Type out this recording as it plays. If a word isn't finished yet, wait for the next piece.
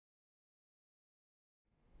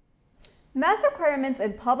Mask requirements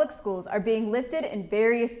in public schools are being lifted in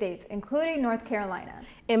various states, including North Carolina.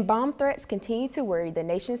 And bomb threats continue to worry the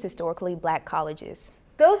nation's historically black colleges.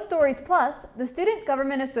 Those stories plus, the Student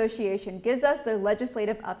Government Association gives us their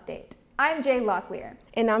legislative update. I'm Jay Locklear.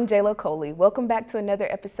 And I'm J-Lo Coley. Welcome back to another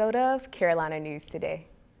episode of Carolina News Today.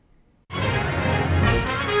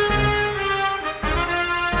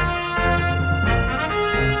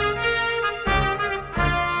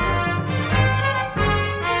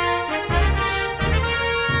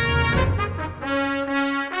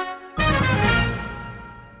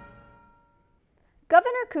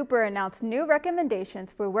 Governor Cooper announced new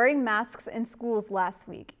recommendations for wearing masks in schools last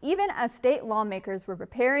week, even as state lawmakers were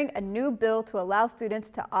preparing a new bill to allow students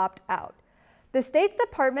to opt out. The state's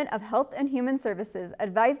Department of Health and Human Services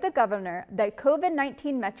advised the governor that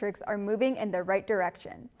COVID-19 metrics are moving in the right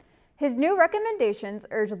direction. His new recommendations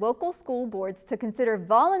urge local school boards to consider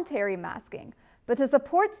voluntary masking, but to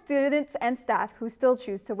support students and staff who still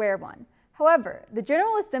choose to wear one. However, the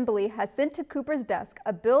General Assembly has sent to Cooper's desk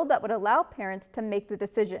a bill that would allow parents to make the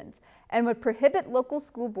decisions and would prohibit local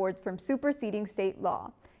school boards from superseding state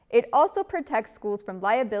law. It also protects schools from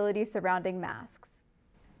liability surrounding masks.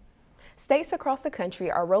 States across the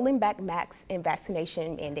country are rolling back masks and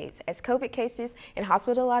vaccination mandates as COVID cases and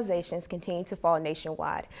hospitalizations continue to fall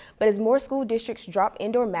nationwide. But as more school districts drop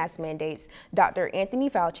indoor mask mandates, Dr. Anthony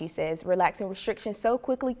Fauci says relaxing restrictions so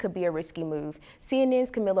quickly could be a risky move.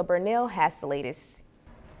 CNN's Camilla Burnell has the latest.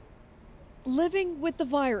 Living with the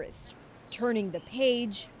virus, turning the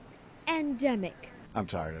page, endemic. I'm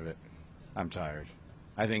tired of it. I'm tired.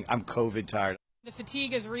 I think I'm COVID tired. The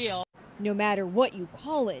fatigue is real. No matter what you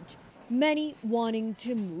call it, many wanting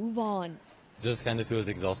to move on. Just kind of feels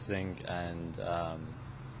exhausting and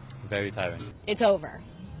very tiring. It's over.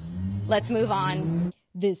 Let's move on.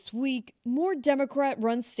 This week, more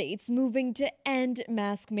Democrat-run states moving to end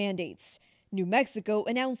mask mandates. New Mexico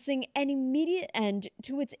announcing an immediate end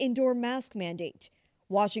to its indoor mask mandate.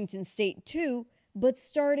 Washington State too, but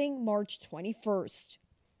starting March 21st.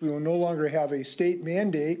 We will no longer have a state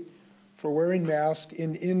mandate for wearing masks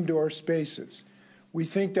in indoor spaces. We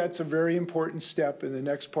think that's a very important step in the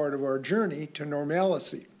next part of our journey to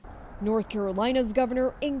normalcy. North Carolina's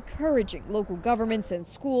governor encouraging local governments and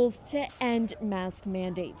schools to end mask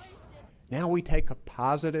mandates. Now we take a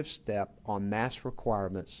positive step on mask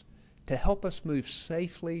requirements to help us move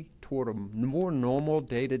safely toward a more normal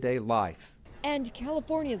day-to-day life. And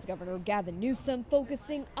California's Governor Gavin Newsom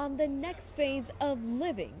focusing on the next phase of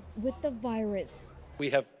living with the virus.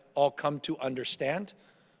 We have all come to understand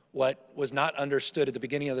what was not understood at the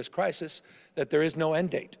beginning of this crisis, that there is no end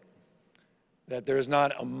date, that there is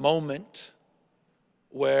not a moment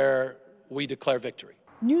where we declare victory.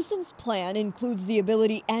 Newsom's plan includes the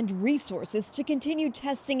ability and resources to continue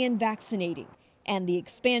testing and vaccinating, and the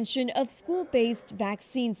expansion of school-based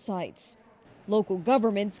vaccine sites. Local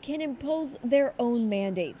governments can impose their own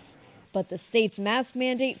mandates, but the state's mask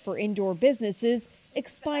mandate for indoor businesses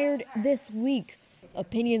expired this week.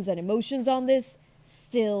 Opinions and emotions on this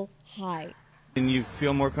still high. And you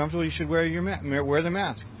feel more comfortable, you should wear the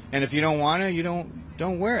mask. And if you don't want to, you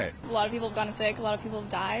don't wear it. A lot of people have gotten sick, a lot of people have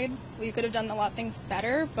died. We could have done a lot of things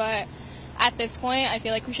better, but at this point, I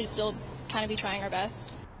feel like we should still kind of be trying our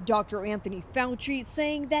best. Dr. Anthony Fauci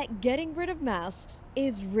saying that getting rid of masks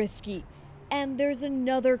is risky. And there's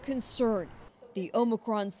another concern, the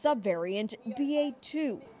Omicron subvariant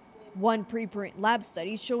BA.2. One preprint lab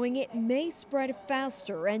study showing it may spread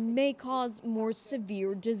faster and may cause more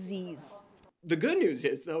severe disease. The good news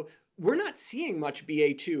is, though, we're not seeing much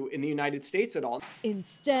BA.2 in the United States at all.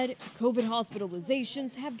 Instead, COVID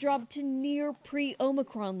hospitalizations have dropped to near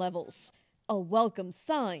pre-Omicron levels, a welcome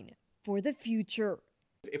sign for the future.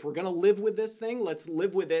 If we're going to live with this thing, let's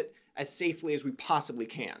live with it as safely as we possibly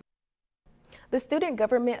can. The Student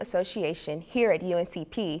Government Association here at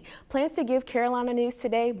UNCP plans to give Carolina News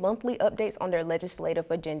Today monthly updates on their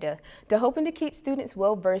legislative agenda. They're hoping to keep students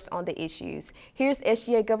well versed on the issues. Here's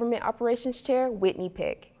SGA Government Operations Chair Whitney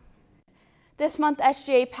Peck. This month,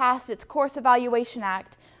 SGA passed its Course Evaluation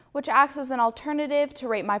Act, which acts as an alternative to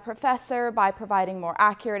Rate My Professor by providing more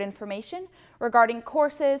accurate information regarding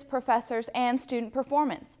courses, professors, and student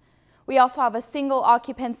performance. We also have a Single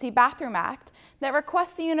Occupancy Bathroom Act that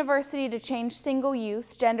requests the university to change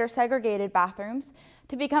single-use, gender-segregated bathrooms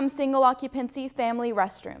to become single-occupancy family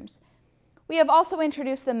restrooms. We have also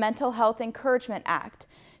introduced the Mental Health Encouragement Act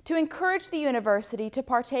to encourage the university to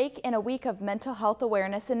partake in a week of mental health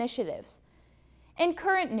awareness initiatives. In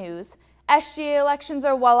current news, SGA elections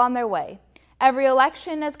are well on their way. Every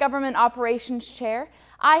election as Government Operations Chair,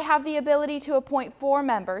 I have the ability to appoint 4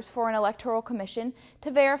 members for an electoral commission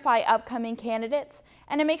to verify upcoming candidates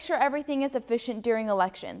and to make sure everything is efficient during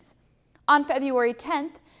elections. On February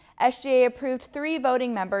 10th, SGA approved 3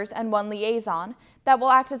 voting members and 1 liaison that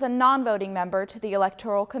will act as a non-voting member to the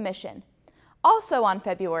Electoral Commission. Also on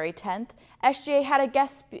February 10th, SGA had a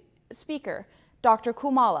guest speaker, Dr.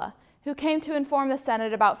 Kumala, who came to inform the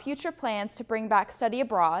Senate about future plans to bring back study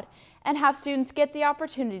abroad and have students get the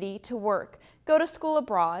opportunity to work, go to school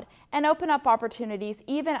abroad, and open up opportunities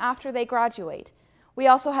even after they graduate. We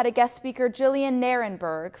also had a guest speaker, Jillian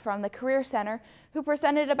Narenberg from the Career Center, who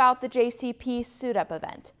presented about the JCP Suit-Up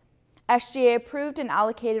event. SGA approved and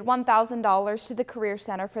allocated $1,000 to the Career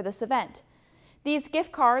Center for this event. These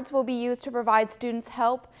gift cards will be used to provide students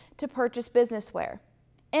help to purchase business wear.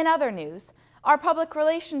 In other news, our public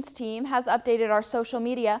relations team has updated our social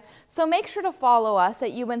media, so make sure to follow us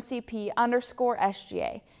at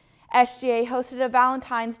UNCP_SGA. SGA hosted a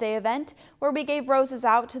Valentine's Day event where we gave roses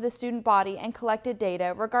out to the student body and collected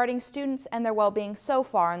data regarding students and their well-being so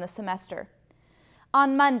far in the semester.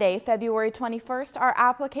 On Monday, February 21st, our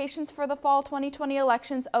applications for the fall 2020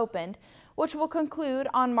 elections opened, which will conclude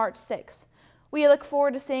on March 6th. We look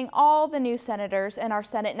forward to seeing all the new senators in our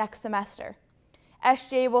Senate next semester.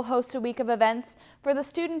 SGA will host a week of events for the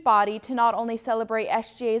student body to not only celebrate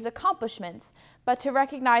SGA's accomplishments, but to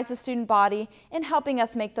recognize the student body in helping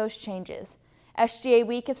us make those changes. SGA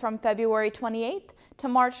Week is from February 28th to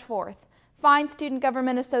March 4th. Find Student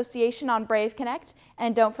Government Association on Brave Connect,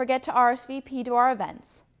 and don't forget to RSVP to our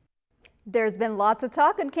events. There's been lots of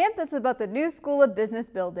talk on campus about the new School of Business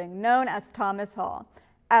building, known as Thomas Hall.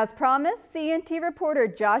 As promised, CNT reporter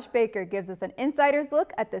Josh Baker gives us an insider's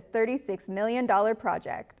look at this $36 million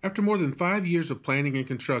project. After more than 5 years of planning and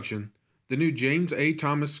construction, the new James A.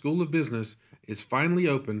 Thomas School of Business is finally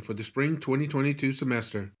open for the spring 2022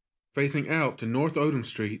 semester. Facing out to North Odom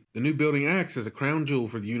Street, the new building acts as a crown jewel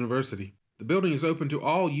for the university. The building is open to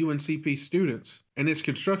all UNCP students, and its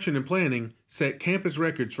construction and planning set campus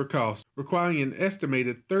records for cost, requiring an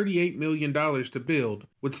estimated $38 million to build,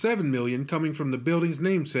 with $7 million coming from the building's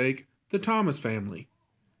namesake, the Thomas family.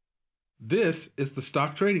 This is the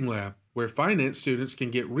Stock Trading Lab, where finance students can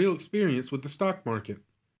get real experience with the stock market.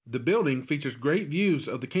 The building features great views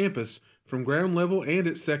of the campus from ground level and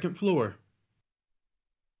its second floor.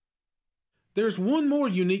 There's one more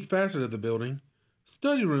unique facet of the building: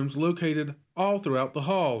 study rooms located all throughout the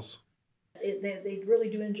halls. They really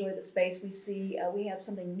do enjoy the space. We have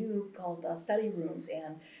something new called study rooms,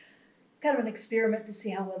 and kind of an experiment to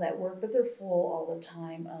see how well that works, but they're full all the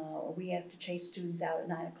time. We have to chase students out at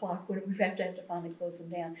 9 o'clock when we have to finally close them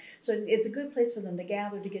down. So it's a good place for them to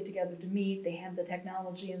gather, to get together, to meet. They have the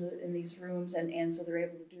technology in these rooms, and so they're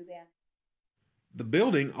able to do that. The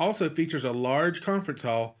building also features a large conference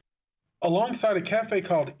hall alongside a cafe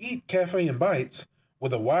called Eat Cafe and Bites,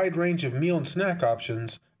 with a wide range of meal and snack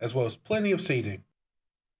options, as well as plenty of seating.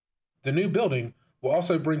 The new building will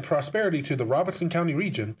also bring prosperity to the Robeson County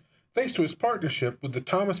region, thanks to its partnership with the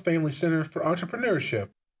Thomas Family Center for Entrepreneurship.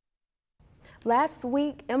 Last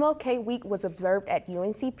week, MLK Week was observed at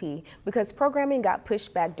UNCP because programming got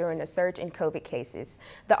pushed back during the surge in COVID cases.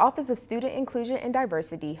 The Office of Student Inclusion and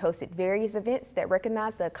Diversity hosted various events that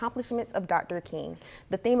recognized the accomplishments of Dr. King.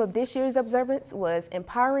 The theme of this year's observance was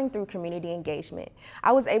Empowering Through Community Engagement.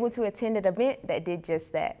 I was able to attend an event that did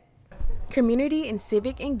just that. Community and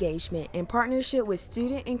Civic Engagement, in partnership with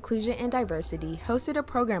Student Inclusion and Diversity, hosted a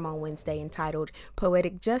program on Wednesday entitled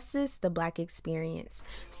Poetic Justice, The Black Experience.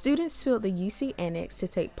 Students filled the UC Annex to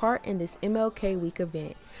take part in this MLK Week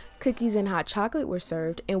event. Cookies and hot chocolate were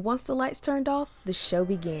served, and once the lights turned off, the show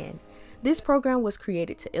began. This program was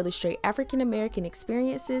created to illustrate African American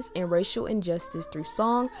experiences and racial injustice through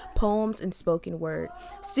song, poems, and spoken word.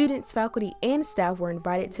 Students, faculty, and staff were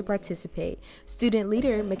invited to participate. Student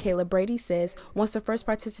leader Michaela Brady says once the first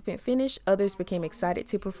participant finished, others became excited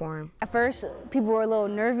to perform. At first, people were a little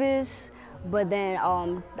nervous, but then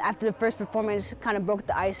after the first performance, kind of broke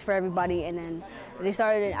the ice for everybody, and then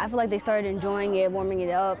I feel like they started enjoying it, warming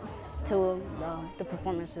it up to the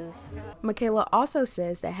performances. Michaela also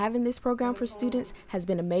says that having this program for students has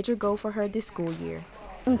been a major goal for her this school year.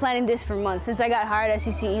 I've been planning this for months. Since I got hired at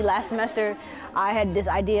CCE last semester, I had this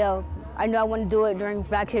idea. I knew I wanted to do it during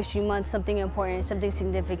Black History Month, something important, something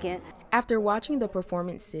significant. After watching the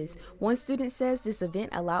performances, one student says this event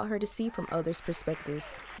allowed her to see from others'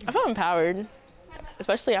 perspectives. I felt empowered,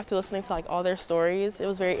 especially after listening to all their stories. It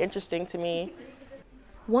was very interesting to me.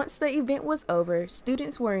 Once the event was over,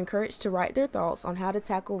 students were encouraged to write their thoughts on how to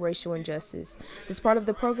tackle racial injustice. This part of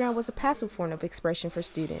the program was a passive form of expression for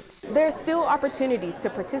students. There are still opportunities to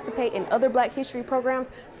participate in other Black History programs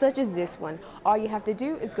such as this one. All you have to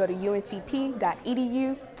do is go to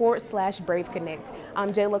uncp.edu/BraveConnect.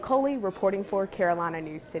 I'm Jayla Coley reporting for Carolina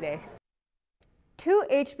News Today. 2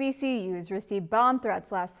 HBCUs received bomb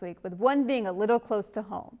threats last week, with one being a little close to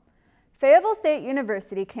home. Fayetteville State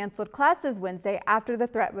University canceled classes Wednesday after the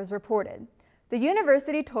threat was reported. The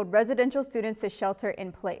university told residential students to shelter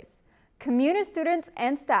in place. Community students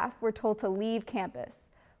and staff were told to leave campus.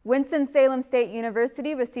 Winston-Salem State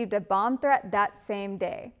University received a bomb threat that same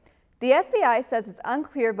day. The FBI says it's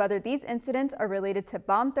unclear whether these incidents are related to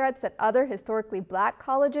bomb threats that other historically Black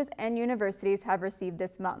colleges and universities have received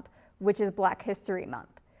this month, which is Black History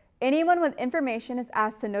Month. Anyone with information is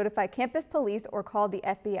asked to notify campus police or call the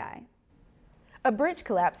FBI. A bridge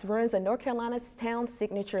collapse ruins a North Carolina town's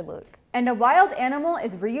signature look. And a wild animal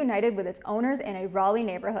is reunited with its owners in a Raleigh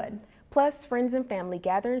neighborhood. Plus, friends and family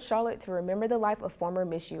gather in Charlotte to remember the life of former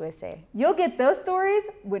Miss USA. You'll get those stories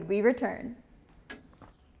when we return.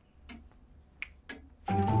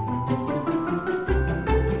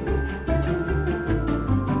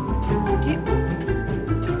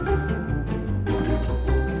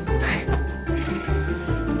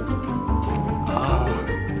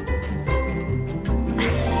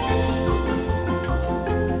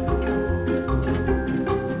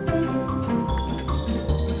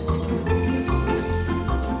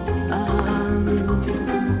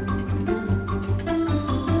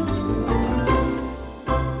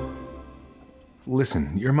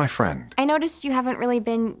 Listen, you're my friend. I noticed you haven't really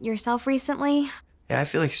been yourself recently. Yeah, I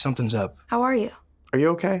feel like something's up. How are you? Are you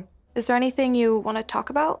okay? Is there anything you want to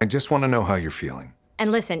talk about? I just want to know how you're feeling.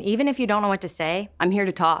 And listen, even if you don't know what to say, I'm here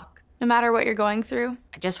to talk. No matter what you're going through,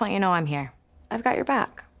 I just want you to know I'm here. I've got your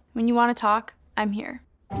back. When you want to talk, I'm here.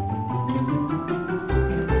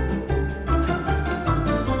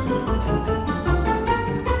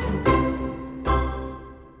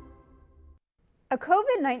 A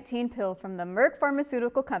COVID-19 pill from the Merck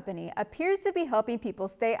pharmaceutical company appears to be helping people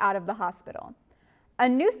stay out of the hospital. A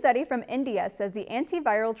new study from India says the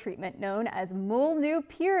antiviral treatment known as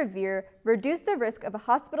Molnupiravir reduced the risk of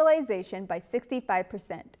hospitalization by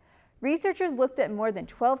 65%. Researchers looked at more than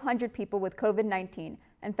 1,200 people with COVID-19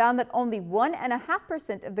 and found that only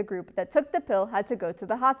 1.5% of the group that took the pill had to go to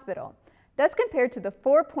the hospital. That's compared to the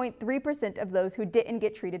 4.3% of those who didn't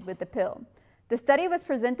get treated with the pill. The study was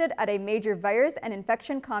presented at a major virus and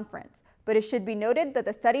infection conference, but it should be noted that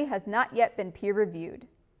the study has not yet been peer-reviewed.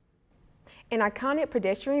 An iconic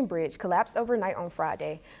pedestrian bridge collapsed overnight on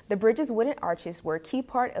Friday. The bridge's wooden arches were a key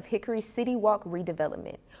part of Hickory's City Walk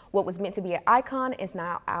redevelopment. What was meant to be an icon is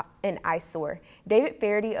now an eyesore. David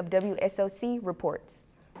Faraday of WSOC reports.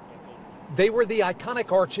 They were the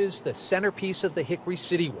iconic arches, the centerpiece of the Hickory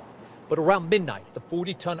City Walk. But around midnight, the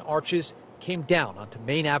 40-ton arches came down onto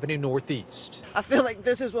Main Avenue Northeast. I feel like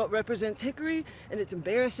this is what represents Hickory, and it's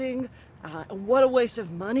embarrassing. And what a waste of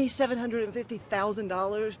money,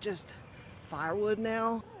 $750,000, just firewood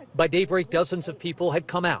now. By daybreak, dozens of people had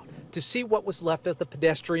come out to see what was left of the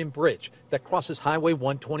pedestrian bridge that crosses Highway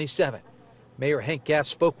 127. Mayor Hank Gass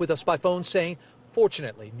spoke with us by phone saying,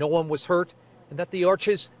 fortunately, no one was hurt and that the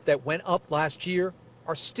arches that went up last year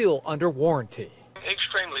are still under warranty.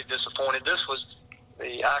 Extremely disappointed. This was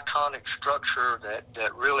the iconic structure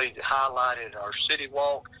that really highlighted our city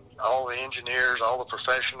walk. All the engineers, all the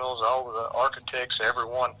professionals, all of the architects,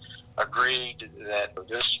 everyone agreed that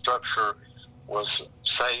this structure was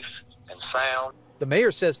safe and sound. The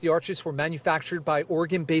mayor says the arches were manufactured by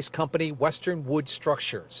Oregon-based company Western Wood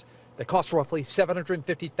Structures. They cost roughly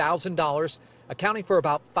 $750,000, accounting for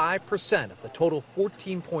about 5% of the total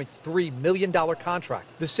 $14.3 million contract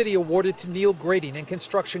the city awarded to Neil Grading and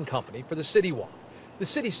Construction Company for the City Walk. The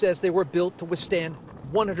city says they were built to withstand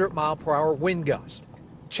 100-mile-per-hour wind gusts.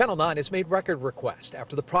 Channel 9 has made record requests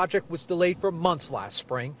after the project was delayed for months last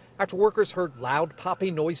spring after workers heard loud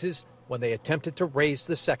popping noises when they attempted to raise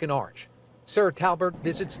the second arch. Sarah Talbert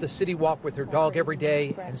visits the City Walk with her dog every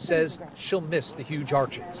day and says she'll miss the huge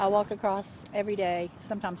arches. I walk across every day,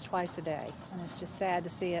 sometimes twice a day, and it's just sad to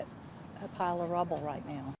see it a pile of rubble right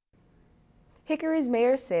now. Hickory's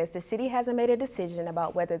mayor says the city hasn't made a decision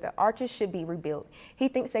about whether the arches should be rebuilt. He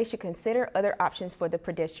thinks they should consider other options for the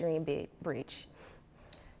pedestrian bridge.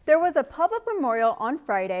 There was a public memorial on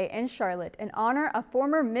Friday in Charlotte in honor of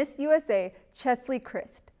former Miss USA Chesley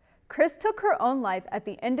Christ. Christ took her own life at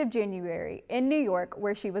the end of January in New York,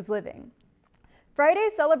 where she was living.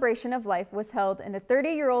 Friday's celebration of life was held in the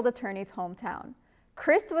 30-year-old attorney's hometown.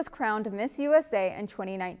 Christ was crowned Miss USA in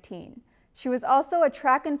 2019. She was also a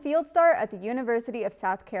track and field star at the University of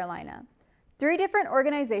South Carolina. 3 different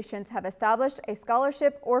organizations have established a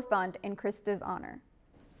scholarship or fund in Krista's honor.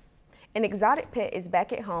 An exotic pet is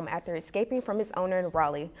back at home after escaping from its owner in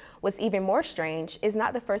Raleigh. What's even more strange is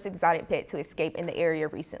not the first exotic pet to escape in the area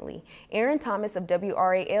recently. Aaron Thomas of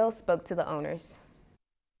WRAL spoke to the owners.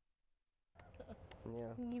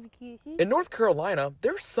 In North Carolina,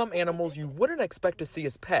 there's some animals you wouldn't expect to see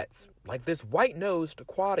as pets, like this white-nosed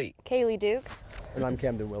quaddy. Kaylee Duke. And I'm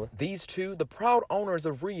Camden Willer. These two, the proud owners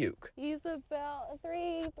of Ryuk. He's about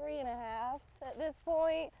three and a half at this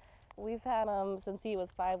point. We've had him since he was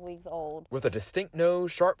 5 weeks old. With a distinct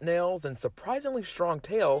nose, sharp nails, and surprisingly strong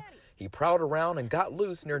tail, he prowled around and got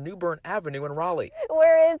loose near New Bern Avenue in Raleigh.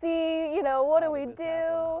 Where is he? You know, what do we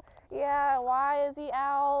do? Yeah, why is he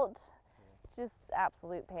out? Just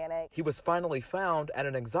absolute panic. He was finally found at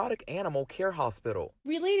an exotic animal care hospital.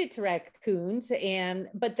 Related to raccoons,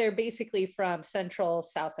 but they're basically from Central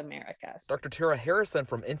South America. Dr. Tara Harrison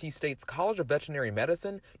from NC State's College of Veterinary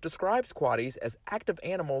Medicine describes quaddies as active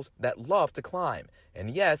animals that love to climb.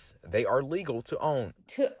 And yes, they are legal to own.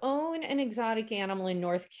 To own an exotic animal in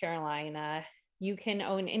North Carolina, you can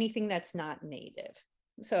own anything that's not native.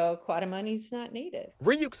 So Quadamoni's not native.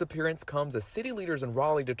 Ryuk's appearance comes as city leaders in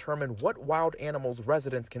Raleigh determine what wild animals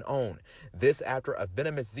residents can own. This after a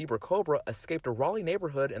venomous zebra cobra escaped a Raleigh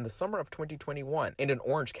neighborhood in the summer of 2021. And in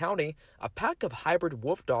Orange County, a pack of hybrid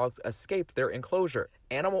wolf dogs escaped their enclosure.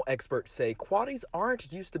 Animal experts say quaddies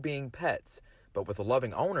aren't used to being pets, but with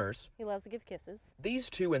loving owners, he loves to give kisses.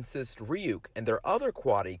 These two insist Ryuk and their other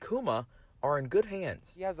quaddie, Kuma, are in good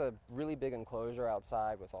hands. He has a really big enclosure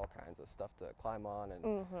outside with all kinds of stuff to climb on,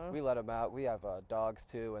 and we let him out. We have dogs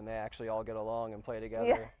too, and they actually all get along and play together.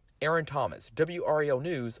 Yeah. Aaron Thomas, WRAL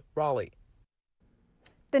News, Raleigh.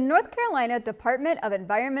 The North Carolina Department of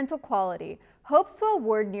Environmental Quality hopes to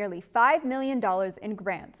award nearly $5 million in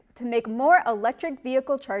grants to make more electric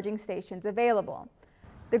vehicle charging stations available.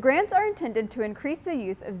 The grants are intended to increase the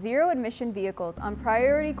use of zero-emission vehicles on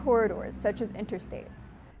priority corridors such as interstates.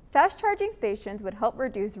 Fast charging stations would help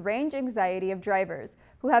reduce range anxiety of drivers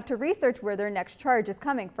who have to research where their next charge is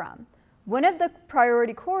coming from. One of the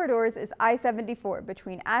priority corridors is I-74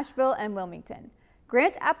 between Asheville and Wilmington.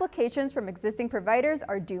 Grant applications from existing providers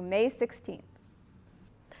are due May 16th.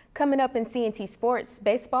 Coming up in CNT Sports,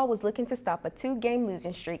 baseball was looking to stop a 2-game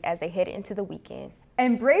losing streak as they head into the weekend.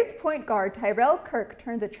 And Braves point guard Tyrell Kirk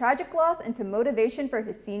turns a tragic loss into motivation for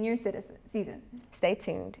his senior season. Stay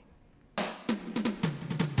tuned.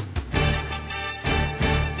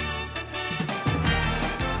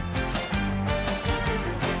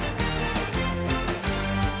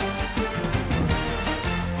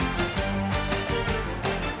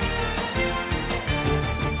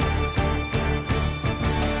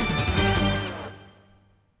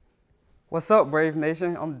 What's up, Brave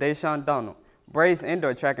Nation? I'm Deshaun Donald. Braves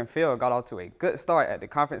indoor track and field got off to a good start at the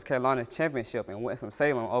Conference Carolinas Championship in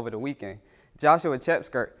Winston-Salem over the weekend. Joshua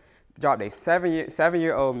Chepskirt dropped a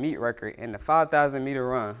seven-year-old meet record in the 5,000-meter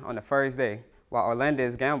run on the first day, while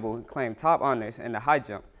Orlandez Gamble claimed top honors in the high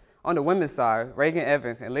jump. On the women's side, Reagan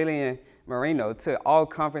Evans and Lillian Marino took all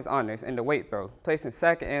conference honors in the weight throw, placing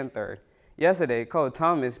second and third. Yesterday, Cole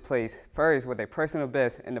Thomas placed first with a personal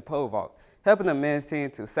best in the pole vault, helping the men's team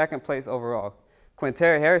to second place overall.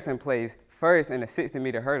 Quintera Harrison placed first in the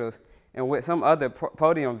 60-meter hurdles, and with some other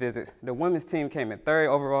podium visits, the women's team came in third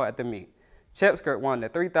overall at the meet. Chepskirt won the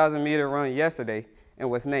 3,000-meter run yesterday and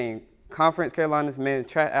was named Conference Carolinas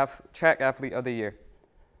Men's Track Athlete of the Year.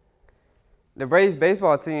 The Braves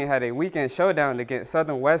baseball team had a weekend showdown against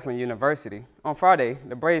Southern Wesleyan University. On Friday,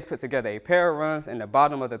 the Braves put together a pair of runs in the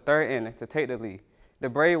bottom of the third inning to take the lead. The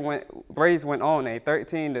Braves went on a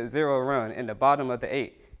 13-0 run in the bottom of the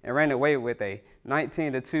 8th and ran away with a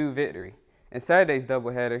 19-2 victory. In Saturday's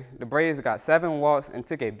doubleheader, the Braves got 7 walks and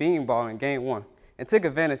took a beanball in Game 1 and took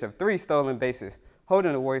advantage of 3 stolen bases,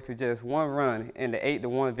 holding the Warriors to just 1 run in the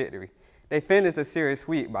 8-1 victory. They finished the series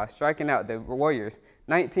sweep by striking out the Warriors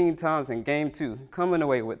 19 times in Game 2, coming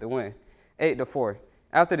away with the win, 8-4.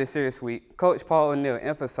 After the series sweep, Coach Paul O'Neill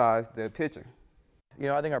emphasized the pitcher. You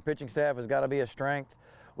know, I think our pitching staff has got to be a strength.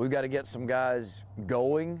 We've got to get some guys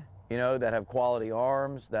going, you know, that have quality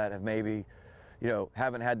arms, that have maybe, you know,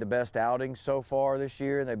 haven't had the best outings so far this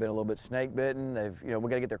year. They've been a little bit snake bitten. We got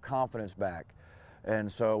to get their confidence back.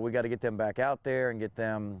 And so we got to get them back out there and get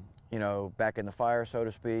them, you know, back in the fire, so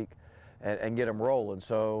to speak, and get them rolling.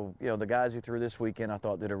 So, you know, the guys who threw this weekend, I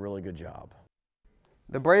thought, did a really good job.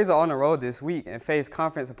 The Braves are on the road this week and face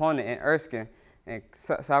conference opponent in Erskine in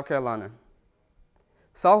South Carolina.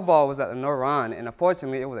 Softball was at the North Ryan, and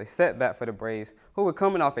unfortunately, it was a setback for the Braves, who were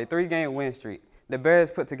coming off a 3-game win streak. The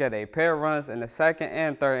Bears put together a pair of runs in the second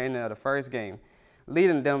and third inning of the first game,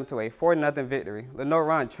 leading them to a 4-0 victory. Lenore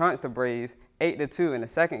Ryan trounced the Braves 8-2 in the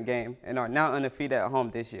second game and are now undefeated at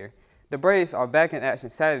home this year. The Braves are back in action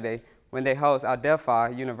Saturday when they host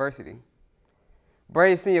Adelphi University.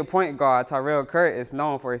 Braves senior point guard Tyrell Kurt is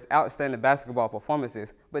known for his outstanding basketball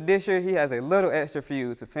performances, but this year he has a little extra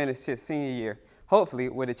fuel to finish his senior year, hopefully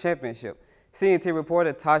with a championship. CNT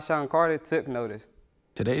reporter Tyshawn Carter took notice.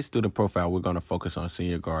 Today's student profile, we're going to focus on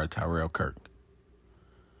senior guard Tyrell Kirk.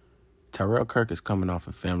 Tyrell Kirk is coming off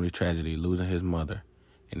a family tragedy, losing his mother,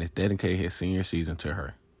 and has dedicated his senior season to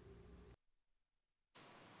her.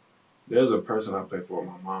 There's a person I play for,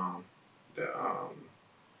 my mom, that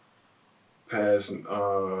passed in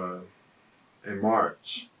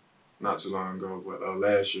March, not too long ago, but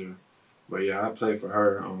last year. But yeah, I played for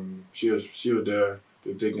her. She was there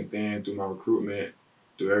through thick and thin, through my recruitment,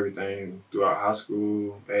 through everything, throughout high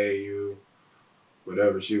school, AAU,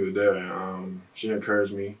 whatever. She was there, and she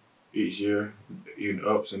encouraged me each year, even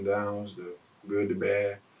ups and downs, the good, the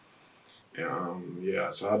bad. And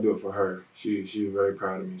yeah, so I do it for her. She's very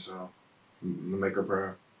proud of me, so I'm gonna make her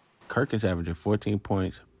proud. Kirk is averaging 14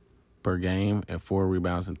 points per game and 4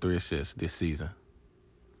 rebounds and 3 assists this season,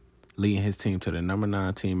 leading his team to the number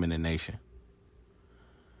 9 team in the nation.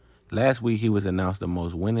 Last week, he was announced the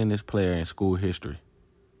most winningest player in school history.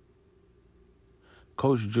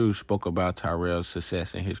 Coach Drew spoke about Tyrell's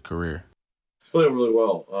success in his career. He's playing really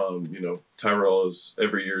well. Tyrell is,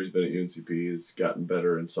 every year he's been at UNCP, has gotten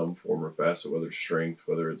better in some form or facet, whether it's strength,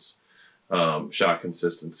 whether it's shot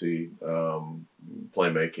consistency,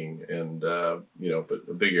 playmaking, and, but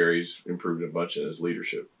a big area he's improved a bunch in his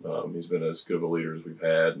leadership. He's been as good of a leader as we've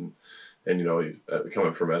had, and he's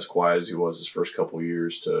coming from as quiet as he was his first couple of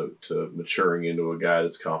years to maturing into a guy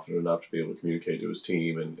that's confident enough to be able to communicate to his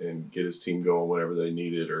team and get his team going whenever they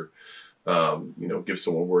need it, or give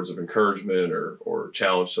someone words of encouragement or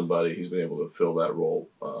challenge somebody. He's been able to fill that role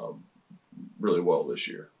really well this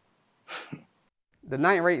year. The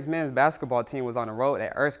 9th-ranked men's basketball team was on the road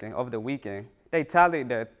at Erskine over the weekend. They tallied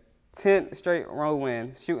their 10th straight road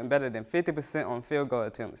win, shooting better than 50% on field goal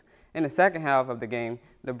attempts. In the second half of the game,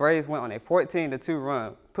 the Braves went on a 14-2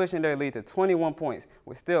 run, pushing their lead to 21 points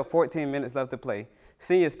with still 14 minutes left to play.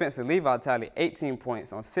 Senior Spencer Levi tallied 18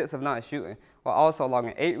 points on 6 of 9 shooting, while also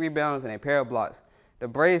logging 8 rebounds and a pair of blocks. The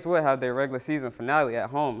Braves will have their regular season finale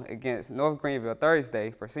at home against North Greenville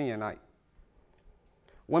Thursday for senior night.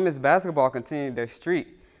 Women's basketball continued their streak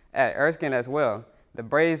at Erskine as well. The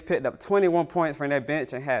Braves picked up 21 points from their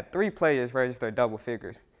bench and had 3 players register double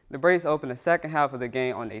figures. The Braves opened the second half of the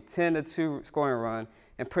game on a 10-2 scoring run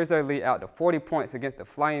and pushed their lead out to 40 points against the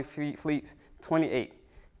Flying Fleet's 28.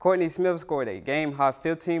 Courtney Smith scored a game-high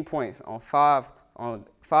 15 points on 5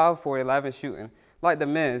 for 11 shooting. Like the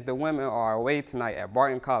men's, the women are away tonight at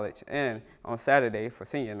Barton College and on Saturday for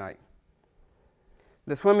senior night.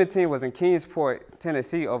 The swimming team was in Kingsport,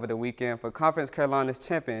 Tennessee over the weekend for Conference Carolina's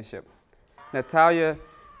championship. Natalia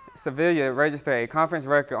Sevilla registered a conference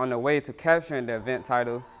record on the way to capturing the event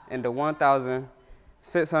title in the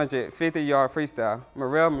 1,650-yard freestyle.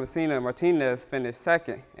 Mariel Messina Martinez finished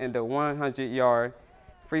second in the 100-yard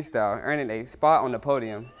freestyle, earning a spot on the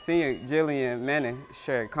podium. Senior Jillian Manning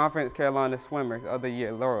shared Conference Carolina Swimmer of the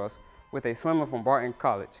Year laurels with a swimmer from Barton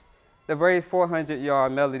College. The Braves'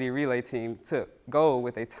 400-yard Melody Relay team took gold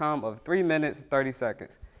with a time of 3 minutes and 30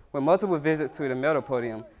 seconds. With multiple visits to the medal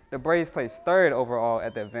podium, the Braves placed 3rd overall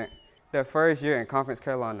at the event, their first year in Conference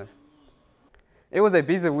Carolinas. It was a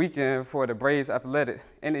busy weekend for the Braves athletics,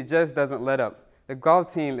 and it just doesn't let up. The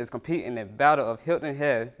golf team is competing in Battle of Hilton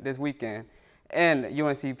Head this weekend, and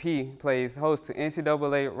UNCP plays host to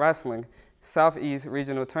NCAA Wrestling Southeast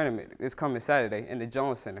Regional Tournament this coming Saturday in the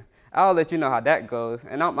Jones Center. I'll let you know how that goes,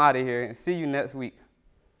 and I'm out of here and see you next week.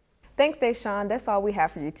 Thanks, Deshaun. That's all we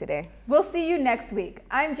have for you today. We'll see you next week.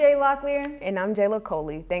 I'm Jay Locklear. And I'm Jayla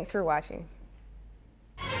Coley. Thanks for watching.